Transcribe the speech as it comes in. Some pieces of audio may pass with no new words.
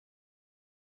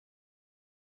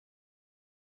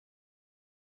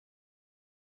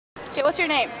Okay, what's your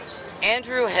name?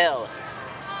 Andrew Hill.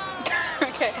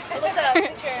 Okay. What's up?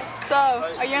 Picture. So,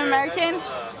 are you an American?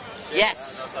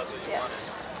 Yes. Yes.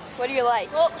 What do you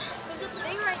like? Well, there's a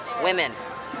thing right there. Women.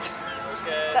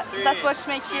 That's what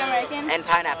makes you American? And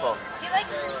pineapple. He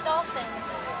likes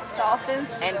dolphins. Dolphins?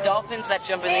 And dolphins that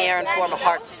jump in the air and form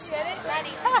hearts. Get it?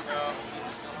 Maddie.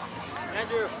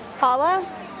 Paula?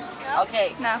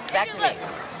 Okay, No. back to me.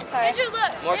 Sorry. Andrew,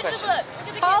 look. More Andrew, questions. Look. Look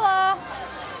at the Paula!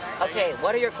 Okay,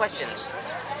 what are your questions?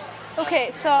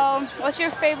 Okay, so what's your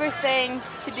favorite thing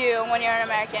to do when you're an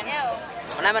American?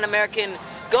 When I'm an American,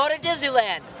 go to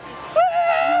Disneyland.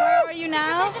 Where are you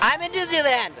now? I'm in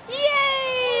Disneyland.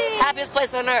 Yay! Happiest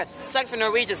place on earth. Sucks for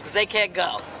Norwegians because they can't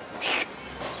go.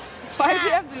 Why do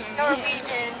you have to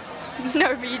Norwegians.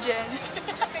 Norwegians.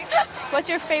 What's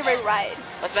your favorite ride?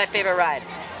 What's my favorite ride?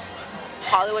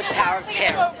 Hollywood Tower of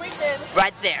Terror. Norwegians.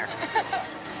 Right there.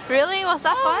 Really? Was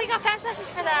that Oh, fun? we got fast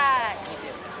passes for that.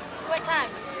 What time?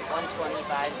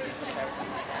 125 or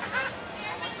something like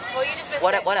that. Well, you just missed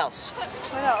What it. else?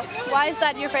 What else? Why is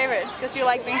that your favorite? Because you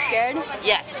like being scared?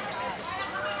 Yes.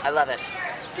 I love it.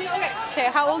 Okay,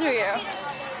 how old are you?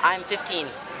 I'm 15.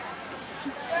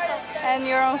 And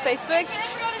you're on Facebook?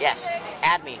 Yes.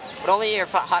 Add me. But only your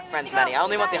hot friends, Maddie. I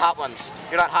only want the hot ones.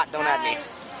 If you're not hot, don't add me.